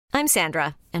I'm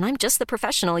Sandra, and I'm just the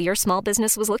professional your small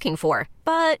business was looking for.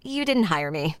 But you didn't hire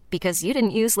me because you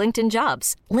didn't use LinkedIn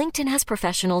Jobs. LinkedIn has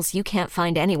professionals you can't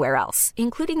find anywhere else,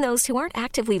 including those who aren't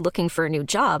actively looking for a new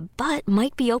job, but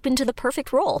might be open to the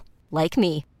perfect role, like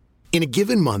me. In a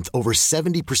given month, over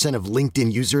 70% of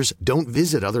LinkedIn users don't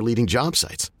visit other leading job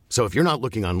sites. So if you're not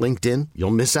looking on LinkedIn,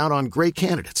 you'll miss out on great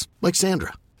candidates like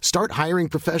Sandra. Start hiring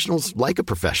professionals like a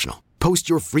professional. Post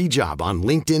your free job on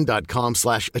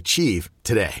linkedin.com/achieve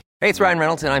today. Hey, it's Ryan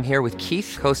Reynolds, and I'm here with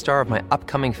Keith, co-star of my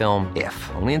upcoming film, If,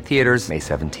 only in theaters May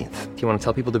 17th. Do you want to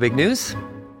tell people the big news?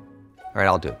 All right,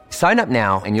 I'll do it. Sign up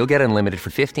now and you'll get unlimited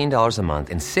for $15 a month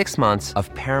and 6 months of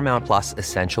Paramount Plus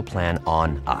Essential Plan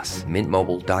on us.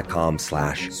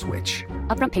 MintMobile.com/switch.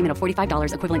 Upfront payment of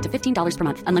 $45 equivalent to $15 per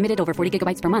month. Unlimited over 40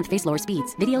 gigabytes per month. Face lower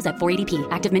speeds. Videos at 480p.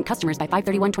 Active Mint customers by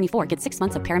 531.24 get 6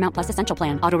 months of Paramount Plus Essential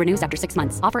Plan. Auto renews after 6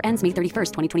 months. Offer ends May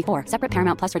 31st, 2024. Separate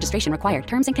Paramount Plus registration required.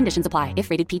 Terms and conditions apply if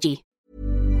rated PG.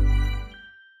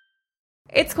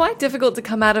 It's quite difficult to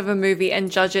come out of a movie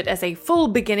and judge it as a full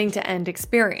beginning-to-end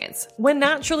experience. We're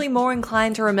naturally more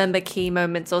inclined to remember key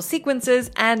moments or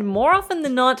sequences, and more often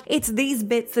than not, it's these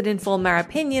bits that inform our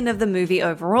opinion of the movie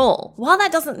overall. While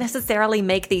that doesn't necessarily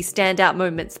make these standout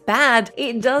moments bad,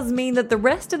 it does mean that the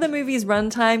rest of the movie's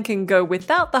runtime can go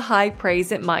without the high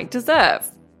praise it might deserve.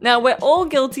 Now, we're all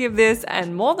guilty of this,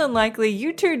 and more than likely,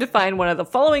 you too define one of the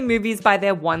following movies by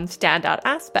their one standout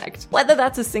aspect. Whether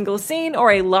that's a single scene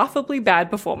or a laughably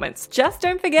bad performance, just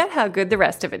don't forget how good the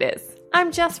rest of it is.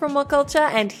 I'm Jess from What Culture,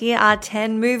 and here are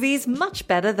 10 movies much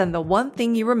better than the one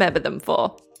thing you remember them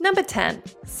for. Number 10,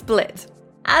 Split.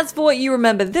 As for what you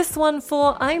remember this one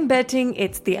for, I'm betting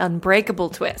it's the Unbreakable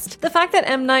twist. The fact that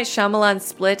M. Night Shyamalan's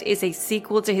Split is a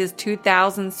sequel to his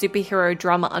 2000 superhero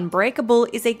drama Unbreakable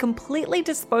is a completely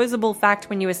disposable fact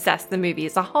when you assess the movie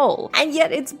as a whole, and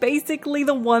yet it's basically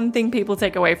the one thing people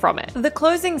take away from it. The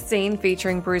closing scene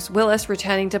featuring Bruce Willis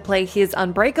returning to play his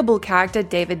Unbreakable character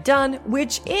David Dunn,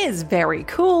 which is very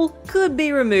cool, could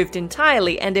be removed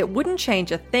entirely and it wouldn't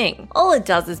change a thing. All it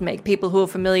does is make people who are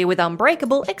familiar with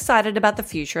Unbreakable excited about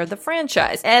the future of the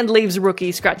franchise, and leaves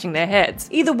rookies scratching their heads.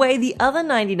 Either way, the other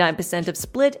 99% of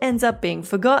Split ends up being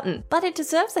forgotten, but it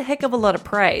deserves a heck of a lot of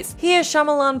praise. Here,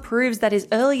 Shyamalan proves that his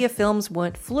earlier films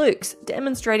weren't flukes,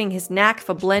 demonstrating his knack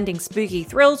for blending spooky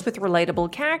thrills with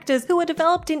relatable characters who were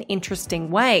developed in interesting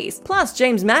ways. Plus,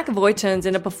 James McAvoy turns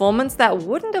in a performance that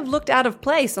wouldn't have looked out of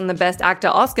place on the Best Actor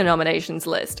Oscar nominations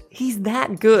list. He's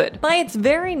that good. By its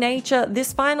very nature,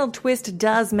 this final twist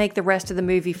does make the rest of the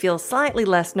movie feel slightly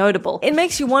less notable. It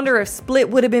makes you wonder if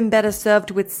Split would have been better served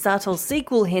with subtle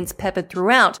sequel hints peppered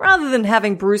throughout, rather than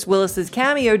having Bruce Willis's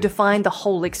cameo define the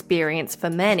whole experience for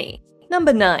many.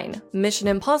 Number 9, Mission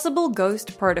Impossible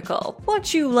Ghost Protocol.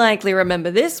 What you likely remember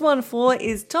this one for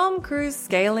is Tom Cruise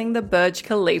scaling the Burj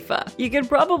Khalifa. You could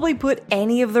probably put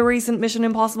any of the recent Mission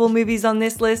Impossible movies on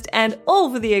this list, and all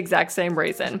for the exact same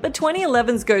reason. But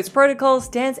 2011's Ghost Protocol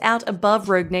stands out above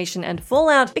Rogue Nation and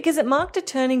Fallout because it marked a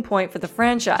turning point for the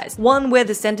franchise, one where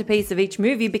the centerpiece of each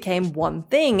movie became one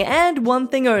thing, and one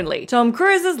thing only: Tom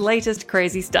Cruise's latest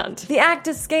crazy stunt. The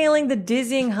actor scaling the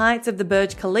dizzying heights of the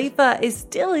Burj Khalifa is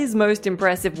still his most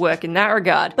impressive work in that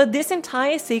regard, but this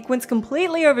entire sequence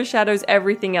completely overshadows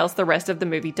everything else the rest of the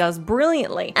movie does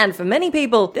brilliantly, and for many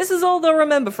people, this is all they'll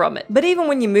remember from it. But even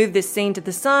when you move this scene to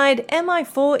the side,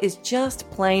 MI4 is just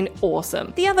plain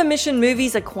awesome. The other Mission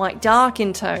movies are quite dark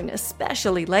in tone,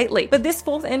 especially lately, but this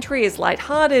fourth entry is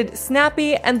lighthearted,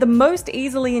 snappy, and the most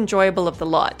easily enjoyable of the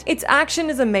lot. Its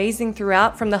action is amazing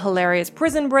throughout, from the hilarious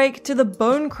prison break to the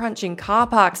bone-crunching car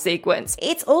park sequence.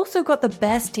 It's also got the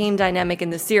best team dynamic in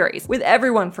the series, with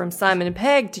everyone from Simon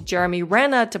Pegg to Jeremy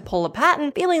Renner to Paula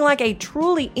Patton feeling like a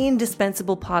truly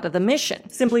indispensable part of the mission.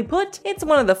 Simply put, it's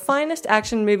one of the finest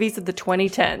action movies of the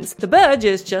 2010s. The Burj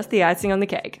is just the icing on the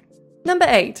cake. Number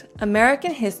 8,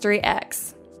 American History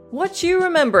X. What you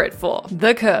remember it for?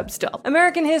 The curb stop.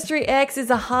 American History X is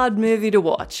a hard movie to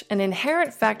watch, an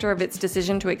inherent factor of its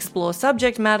decision to explore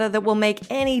subject matter that will make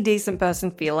any decent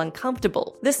person feel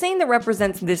uncomfortable. The scene that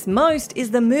represents this most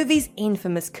is the movie's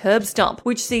infamous curb stomp,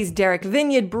 which sees Derek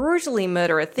Vineyard brutally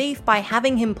murder a thief by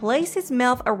having him place his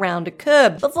mouth around a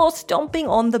curb before stomping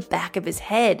on the back of his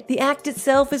head. The act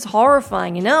itself is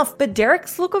horrifying enough, but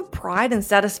Derek's look of pride and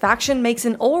satisfaction makes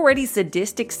an already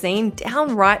sadistic scene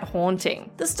downright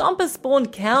haunting. The Stomp has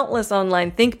spawned countless online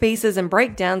think pieces and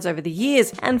breakdowns over the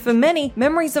years, and for many,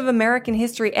 memories of American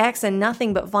History X are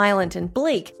nothing but violent and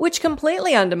bleak, which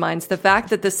completely undermines the fact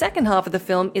that the second half of the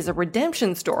film is a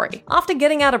redemption story. After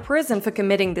getting out of prison for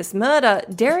committing this murder,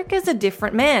 Derek is a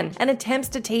different man and attempts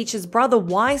to teach his brother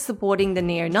why supporting the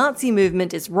neo-Nazi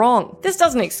movement is wrong. This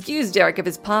doesn't excuse Derek of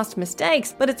his past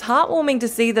mistakes, but it's heartwarming to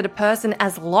see that a person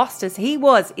as lost as he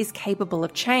was is capable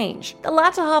of change. The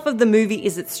latter half of the movie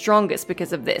is its strongest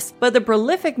because of this, but the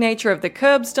prolific nature of the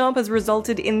curb stomp has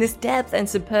resulted in this depth and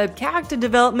superb character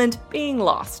development being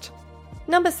lost.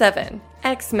 Number 7.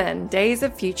 X-Men: Days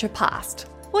of Future Past.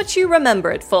 What you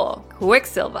remember it for?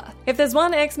 Quicksilver. If there's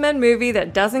one X-Men movie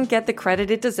that doesn't get the credit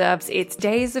it deserves, it's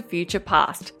Days of Future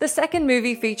Past. The second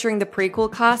movie featuring the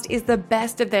prequel cast is the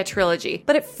best of their trilogy,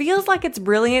 but it feels like its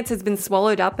brilliance has been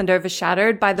swallowed up and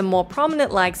overshadowed by the more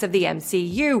prominent likes of the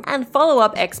MCU and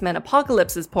follow-up X-Men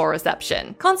Apocalypse's poor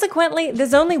reception. Consequently,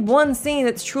 there's only one scene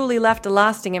that's truly left a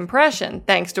lasting impression,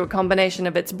 thanks to a combination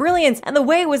of its brilliance and the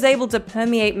way it was able to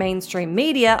permeate mainstream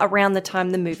media around the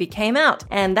time the movie came out,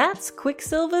 and that's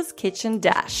Quicksilver's kitchen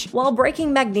dash. While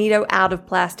breaking Magneto out of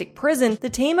plastic prison, the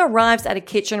team arrives at a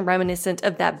kitchen reminiscent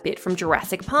of that bit from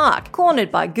Jurassic Park.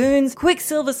 Cornered by goons,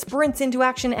 Quicksilver sprints into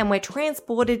action and we're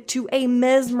transported to a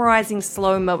mesmerizing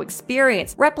slow-mo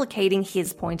experience, replicating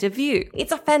his point of view.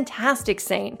 It's a fantastic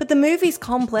scene, but the movie's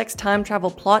complex time travel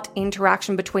plot,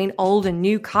 interaction between old and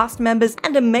new cast members,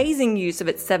 and amazing use of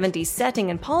its 70s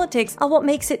setting and politics are what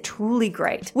makes it truly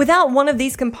great. Without one of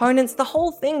these components, the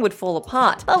whole thing would fall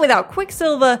apart, but without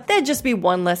Quicksilver, there'd just be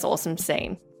one less awesome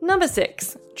scene. Number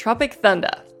 6. Tropic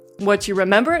Thunder. What you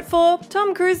remember it for?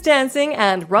 Tom Cruise dancing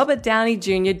and Robert Downey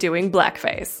Jr. doing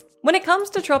blackface. When it comes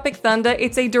to Tropic Thunder,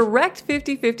 it's a direct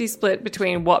 50-50 split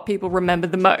between what people remember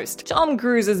the most: Tom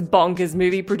Cruise's bonkers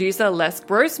movie producer Les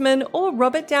Grossman or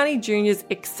Robert Downey Jr.'s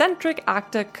eccentric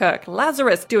actor Kirk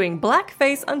Lazarus doing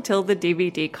blackface until the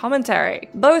DVD commentary.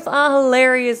 Both are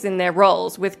hilarious in their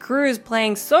roles, with Cruise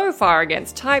playing so far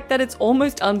against type that it's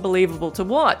almost unbelievable to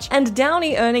watch, and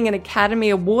Downey earning an Academy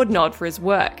Award nod for his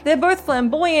work. They're both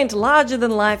flamboyant,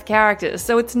 larger-than-life characters,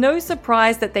 so it's no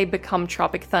surprise that they become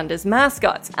Tropic Thunder's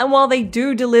mascots, and while they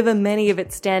do deliver many of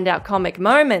its standout comic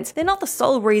moments, they're not the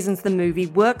sole reasons the movie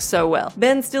works so well.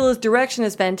 Ben Stiller's direction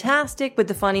is fantastic, with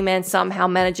the funny man somehow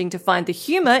managing to find the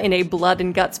humor in a blood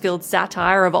and guts-filled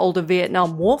satire of older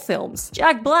Vietnam War films.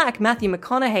 Jack Black, Matthew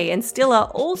McConaughey, and Stiller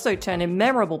also turn in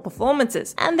memorable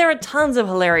performances, and there are tons of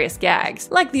hilarious gags,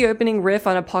 like the opening riff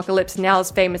on Apocalypse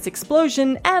Now's famous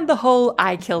explosion and the whole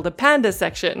 "I killed a panda"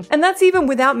 section. And that's even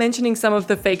without mentioning some of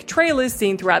the fake trailers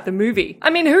seen throughout the movie. I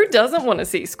mean, who doesn't want to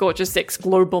see Scorcher 6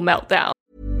 global meltdown?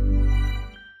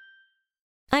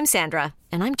 I'm Sandra,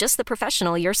 and I'm just the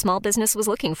professional your small business was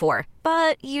looking for.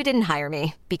 But you didn't hire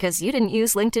me because you didn't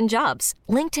use LinkedIn Jobs.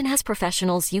 LinkedIn has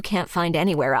professionals you can't find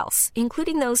anywhere else,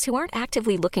 including those who aren't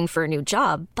actively looking for a new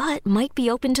job, but might be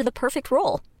open to the perfect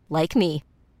role, like me.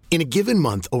 In a given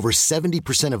month, over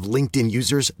 70% of LinkedIn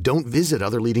users don't visit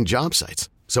other leading job sites.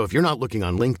 So if you're not looking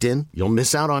on LinkedIn, you'll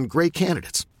miss out on great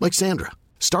candidates like Sandra.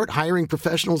 Start hiring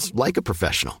professionals like a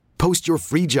professional. Post your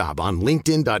free job on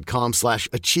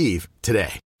linkedin.com/achieve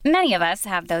today. Many of us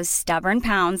have those stubborn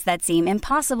pounds that seem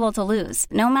impossible to lose,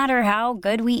 no matter how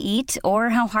good we eat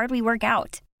or how hard we work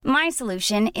out. My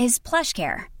solution is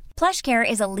PlushCare. PlushCare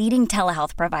is a leading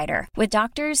telehealth provider with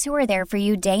doctors who are there for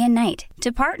you day and night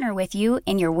to partner with you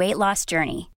in your weight loss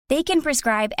journey. They can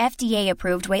prescribe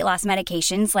FDA-approved weight loss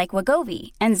medications like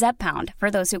Wegovy and Zepbound for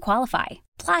those who qualify.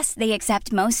 Plus, they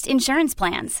accept most insurance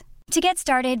plans. To get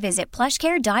started, visit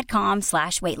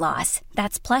plushcare.com/weightloss.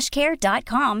 That's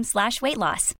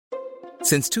plushcare.com/weightloss.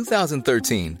 Since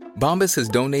 2013, Bombas has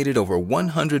donated over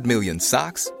 100 million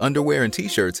socks, underwear, and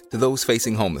T-shirts to those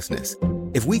facing homelessness.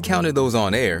 If we counted those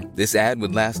on air, this ad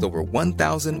would last over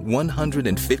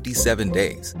 1,157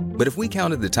 days. But if we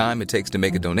counted the time it takes to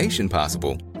make a donation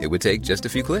possible, it would take just a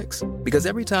few clicks. Because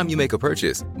every time you make a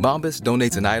purchase, Bombas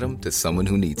donates an item to someone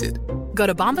who needs it. Go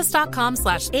to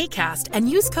bombas.com/ACAST and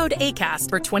use code ACAST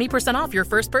for 20% off your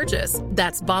first purchase.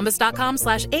 That's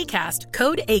bombas.com/ACAST,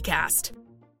 code ACAST.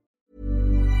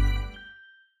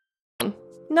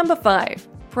 Number 5.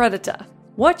 Predator.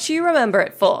 What you remember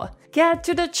it for? Get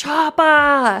to the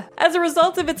chopper! As a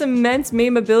result of its immense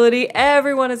memeability,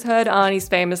 everyone has heard Arnie's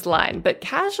famous line, but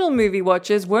casual movie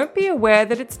watchers won't be aware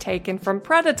that it's taken from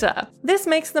Predator. This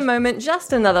makes the moment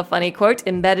just another funny quote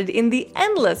embedded in the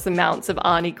endless amounts of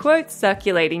Arnie quotes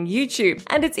circulating YouTube,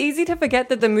 and it's easy to forget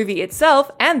that the movie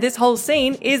itself, and this whole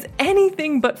scene, is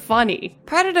anything but funny.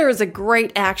 Predator is a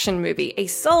great action movie, a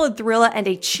solid thriller, and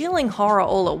a chilling horror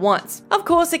all at once. Of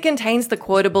course, it contains the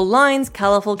quotable lines,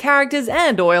 colourful characters,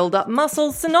 and oiled up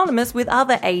muscles synonymous with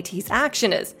other 80s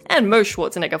actioners, and most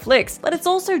Schwarzenegger flicks, but it's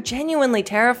also genuinely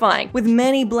terrifying, with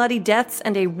many bloody deaths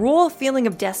and a raw feeling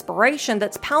of desperation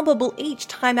that's palpable each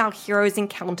time our heroes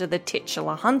encounter the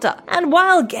titular hunter. And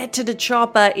while "get to the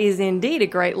chopper" is indeed a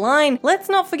great line, let's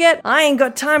not forget "I ain't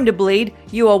got time to bleed,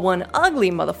 you are one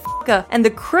ugly motherfucker," and the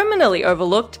criminally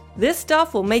overlooked "this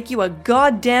stuff will make you a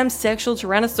goddamn sexual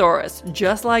tyrannosaurus,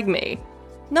 just like me."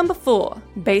 Number 4.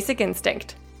 Basic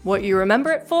Instinct. What you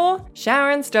remember it for?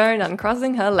 Sharon Stone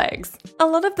uncrossing her legs. A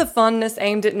lot of the fondness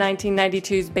aimed at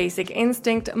 1992's Basic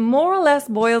Instinct more or less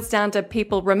boils down to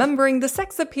people remembering the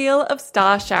sex appeal of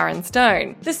star Sharon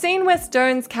Stone. The scene where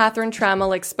Stone's Catherine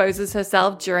Trammell exposes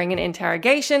herself during an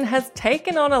interrogation has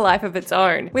taken on a life of its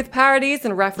own, with parodies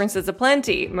and references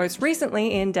aplenty, most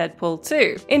recently in Deadpool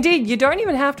 2. Indeed, you don't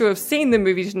even have to have seen the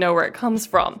movie to know where it comes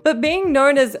from. But being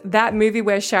known as that movie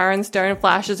where Sharon Stone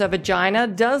flashes her vagina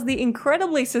does the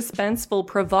incredibly suspenseful,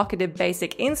 provocative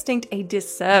Basic Instinct a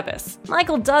disservice.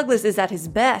 Michael Douglas is at his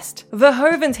best.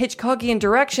 Verhoeven's Hitchcockian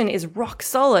direction is rock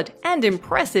solid and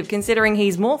impressive considering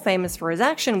he's more famous for his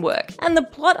action work, and the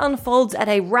plot unfolds at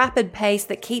a rapid pace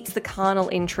that keeps the carnal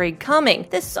intrigue coming.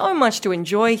 There's so much to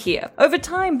enjoy here. Over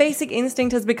time, Basic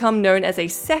Instinct has become known as a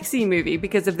sexy movie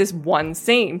because of this one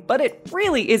scene, but it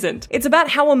really isn't. It's about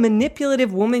how a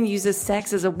manipulative woman uses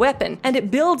sex as a weapon, and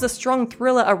it builds a strong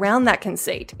thriller around that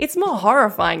conceit. It's more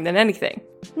horrifying than anything.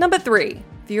 Number 3.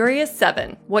 Furious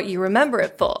 7. What you remember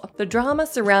it for? The drama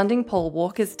surrounding Paul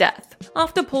Walker's death.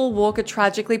 After Paul Walker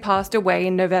tragically passed away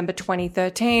in November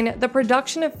 2013, the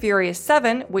production of Furious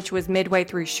 7, which was midway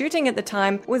through shooting at the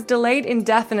time, was delayed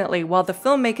indefinitely while the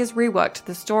filmmakers reworked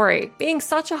the story. Being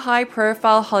such a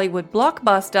high-profile Hollywood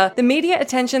blockbuster, the media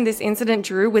attention this incident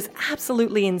drew was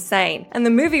absolutely insane, and the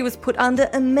movie was put under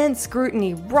immense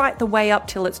scrutiny right the way up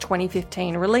till its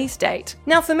 2015 release date.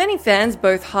 Now, for many fans,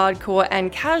 both hardcore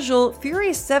and casual,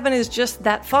 Furious 7 is just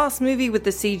that fast movie with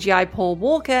the CGI Paul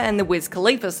Walker and the Wiz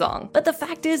Khalifa song. But the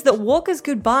fact is that Walker's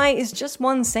goodbye is just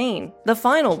one scene, the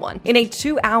final one, in a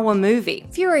 2-hour movie.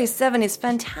 Furious 7 is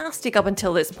fantastic up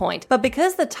until this point, but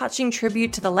because the touching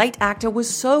tribute to the late actor was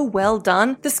so well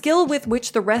done, the skill with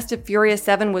which the rest of Furious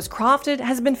 7 was crafted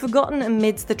has been forgotten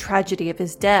amidst the tragedy of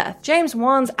his death. James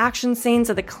Wan's action scenes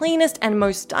are the cleanest and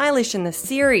most stylish in the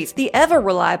series. The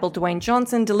ever-reliable Dwayne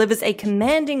Johnson delivers a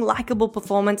commanding, likable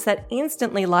performance that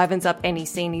instantly livens up any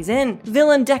scene he's in.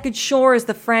 Villain Deckard Shaw is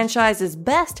the franchise's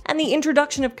best, and the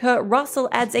introduction of Kurt Russell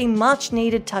adds a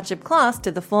much-needed touch of class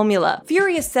to the formula.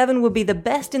 Furious 7 would be the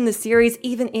best in the series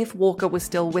even if Walker was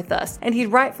still with us, and he'd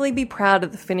rightfully be proud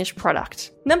of the finished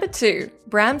product. Number 2.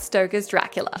 Bram Stoker's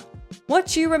Dracula.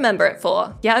 What you remember it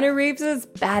for? Keanu Reeves'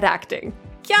 bad acting.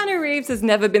 Keanu Reeves has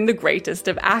never been the greatest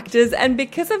of actors, and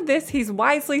because of this, he's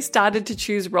wisely started to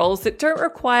choose roles that don't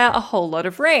require a whole lot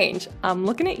of range. I'm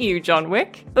looking at you, John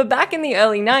Wick. But back in the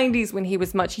early 90s, when he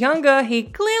was much younger, he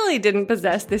clearly didn't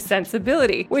possess this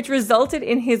sensibility, which resulted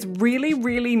in his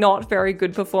really not very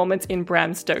good performance in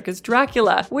Bram Stoker's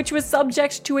Dracula, which was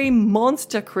subject to a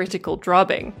monster critical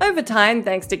drubbing. Over time,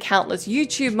 thanks to countless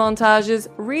YouTube montages,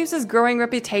 Reeves' growing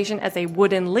reputation as a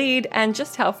wooden lead, and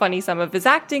just how funny some of his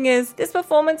acting is, this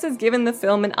performance has given the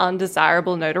film an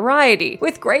undesirable notoriety,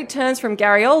 with great turns from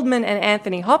Gary Oldman and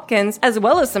Anthony Hopkins, as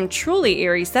well as some truly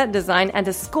eerie set design and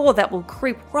a score that will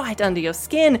creep right under your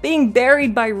skin, being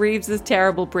buried by Reeves'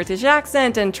 terrible British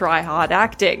accent and try-hard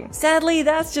acting. Sadly,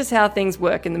 that's just how things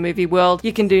work in the movie world.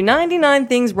 You can do 99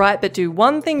 things right but do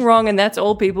one thing wrong, and that's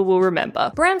all people will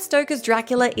remember. Bram Stoker's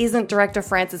Dracula isn't director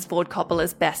Francis Ford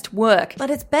Coppola's best work, but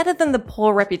it's better than the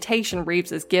poor reputation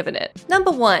Reeves has given it.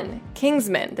 Number 1.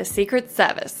 Kingsman: The Secret Service.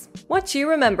 What you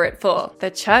remember it for? The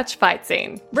church fight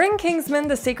scene. Bring Kingsman: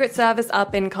 The Secret Service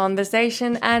up in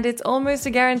conversation, and it's almost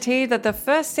a guarantee that the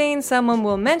first scene someone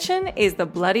will mention is the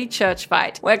bloody church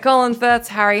fight, where Colin Firth's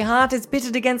Harry Hart is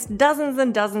pitted against dozens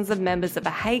and dozens of members of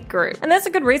a hate group. And there's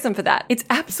a good reason for that. It's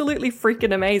absolutely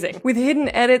freaking amazing, with hidden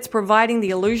edits providing the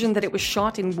illusion that it was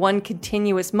shot in one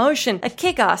continuous motion, a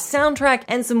kick-ass soundtrack,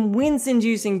 and some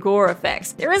wince-inducing gore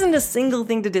effects. There isn't a single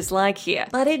thing to dislike here,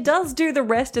 but it does do the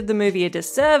rest of the movie a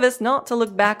disservice not to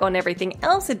look back on everything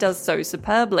else it does so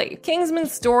superbly.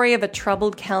 Kingsman's story of a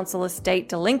troubled council estate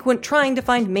delinquent trying to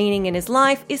find meaning in his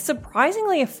life is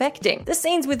surprisingly affecting. The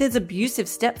scenes with his abusive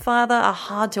stepfather are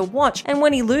hard to watch, and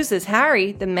when he loses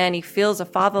Harry, the man he feels a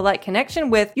father-like connection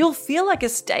with, you'll feel like a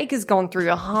stake has gone through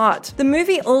your heart. The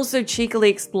movie also cheekily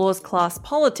explores class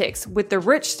politics, with the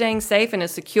rich staying safe in a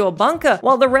secure bunker,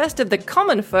 while the rest of the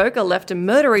common folk are left to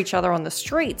murder each other on the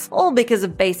streets, all because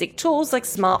of basic tools like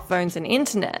smartphones and and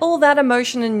internet. All that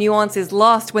emotion and nuance is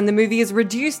lost when the movie is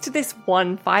reduced to this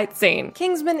one fight scene.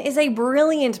 Kingsman is a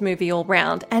brilliant movie all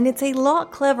round, and it's a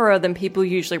lot cleverer than people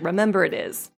usually remember it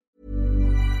is.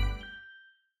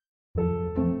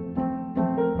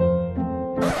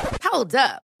 Hold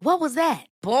up. What was that?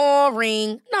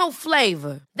 Boring. No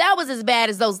flavor. That was as bad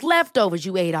as those leftovers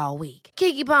you ate all week.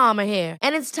 Keke Palmer here,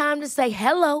 and it's time to say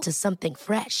hello to something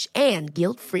fresh and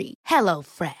guilt-free. Hello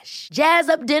Fresh. Jazz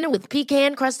up dinner with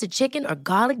pecan-crusted chicken or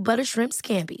garlic butter shrimp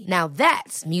scampi. Now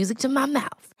that's music to my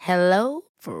mouth. Hello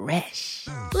Fresh.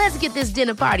 Let's get this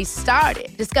dinner party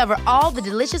started. Discover all the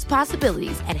delicious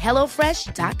possibilities at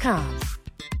HelloFresh.com.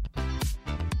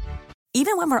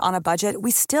 Even when we're on a budget,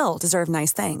 we still deserve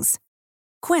nice things.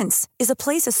 Quince is a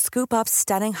place to scoop up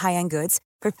stunning high-end goods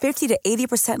for 50 to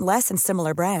 80% less than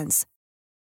similar brands.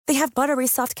 They have buttery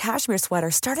soft cashmere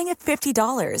sweaters starting at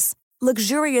 $50,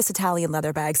 luxurious Italian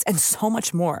leather bags, and so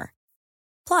much more.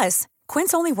 Plus,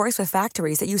 Quince only works with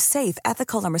factories that use safe,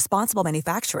 ethical, and responsible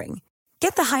manufacturing.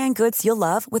 Get the high-end goods you'll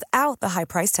love without the high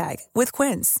price tag with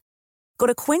Quince. Go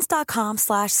to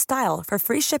quince.com/style for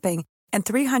free shipping and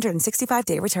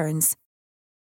 365-day returns.